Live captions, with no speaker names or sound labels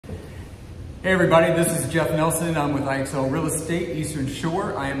Hey everybody, this is Jeff Nelson. I'm with IXL Real Estate, Eastern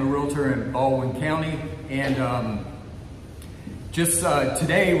Shore. I am a realtor in Baldwin County, and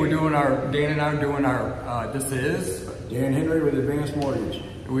today we're doing Dan and I are doing this is Dan Henry with Advanced Mortgage.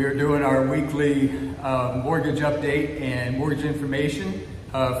 We are doing our weekly mortgage update and mortgage information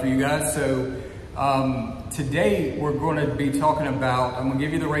for you guys. So today we're going to be talking about, I'm going to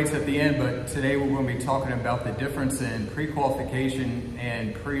give you the rates at the end, but today we're going to be talking about the difference in pre-qualification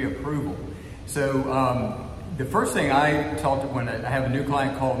and pre-approval. So the first thing I talk to when I have a new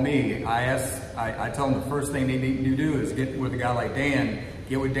client call me, I tell them the first thing they need to do is get with a guy like Dan,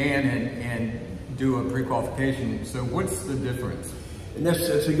 get with Dan and do a pre-qualification. So what's the difference? And that's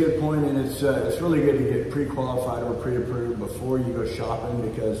a good point, and it's really good to get pre-qualified or pre-approved before you go shopping,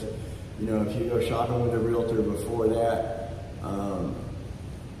 because you know, if you go shopping with a realtor before that,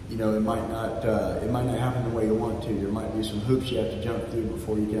 you know, it might not happen the way you want to. There might be some hoops you have to jump through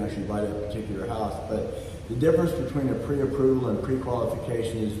before you can actually buy that particular house. But the difference between a pre-approval and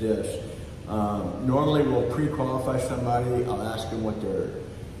pre-qualification is this. Normally we'll pre-qualify somebody. I'll ask them what their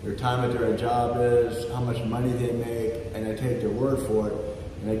time at their job is, how much money they make, and I take their word for it,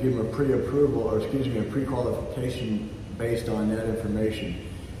 and I give them a pre-approval, or excuse me, a pre-qualification based on that information.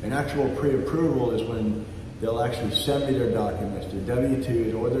 An actual pre-approval is when they'll actually send me their documents, their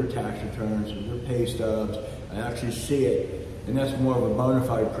W-2s or their tax returns or their pay stubs. I actually see it, and that's more of a bona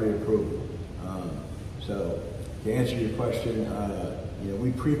fide pre-approval. So to answer your question, you know,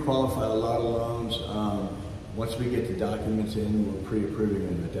 we pre-qualify a lot of loans. Once we get the documents in, we're pre-approving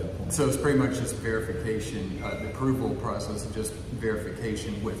them at that point. So it's pretty much just verification. The approval process is just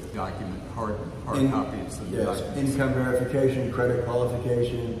verification with hard copies of the documents. Income verification, credit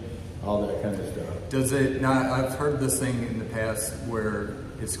qualification, all that kind of stuff. Does it not? I've heard this thing in the past where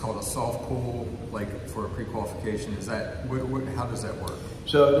it's called a soft pull, like for a pre-qualification. Is that how does that work?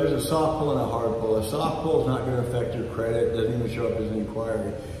 So there's a soft pull and a hard pull. A soft pull is not going to affect your credit. It doesn't even show up as an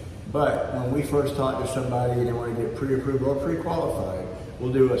inquiry. But when we first talk to somebody and they want to get pre-approved or pre-qualified,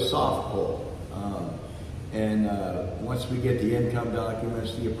 we'll do a soft pull. Once we get the income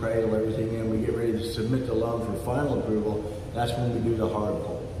documents, the appraisal, everything in, we get ready to submit the loan for final approval. That's when we do the hard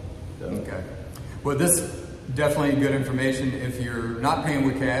pull. So. Okay. Well, this is definitely good information. If you're not paying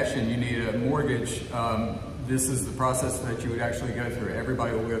with cash and you need a mortgage, this is the process that you would actually go through.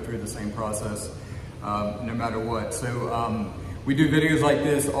 Everybody will go through the same process, no matter what. So we do videos like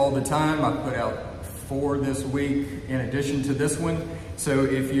this all the time. I put out 4 this week in addition to this one. So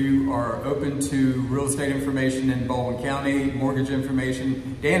if you are open to real estate information in Baldwin County, mortgage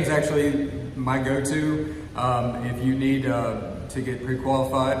information, Dan's actually my go-to if you need to get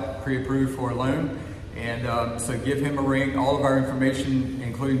pre-qualified, pre-approved for a loan. And so give him a ring. All of our information,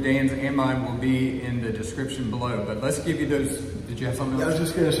 including Dan's and mine, will be in the description below. But let's give you those. Did you have something else? I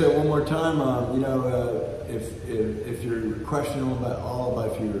was just going to say one more time, you know, if you're questionable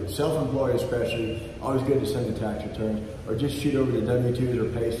about if you're self-employed especially, always good to send the tax returns, or just shoot over the W-2s or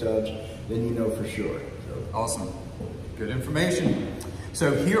pay stubs, then you know for sure. So. Awesome. Good information.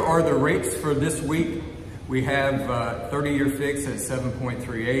 So here are the rates for this week. We have 30-year fixed at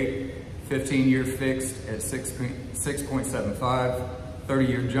 7.38, 15-year fixed at 6.75,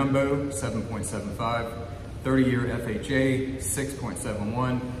 30-year jumbo 7.75, 30-year FHA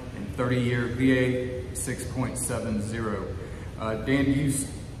 6.71, and 30-year VA 6.70. Dan,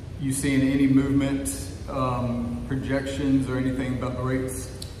 you seeing any movement, projections, or anything about the rates?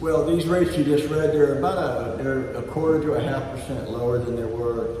 Well, these rates you just read, they're about they're a quarter to a 0.5% lower than they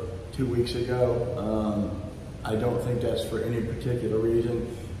were 2 weeks ago. I don't think that's for any particular reason.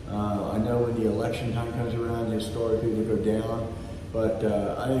 I know when the election time comes around, historically they go down, but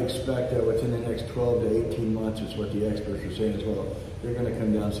I expect that within the next 12 to 18 months, is what the experts are saying as well, they're going to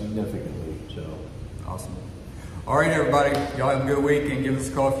come down significantly. So, awesome. All right, everybody, y'all have a good week, and give us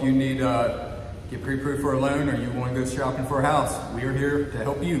a call if you need get pre-approved for a loan or you want to go shopping for a house. We are here to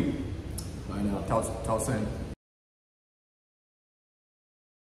help you. Bye now. Talk soon.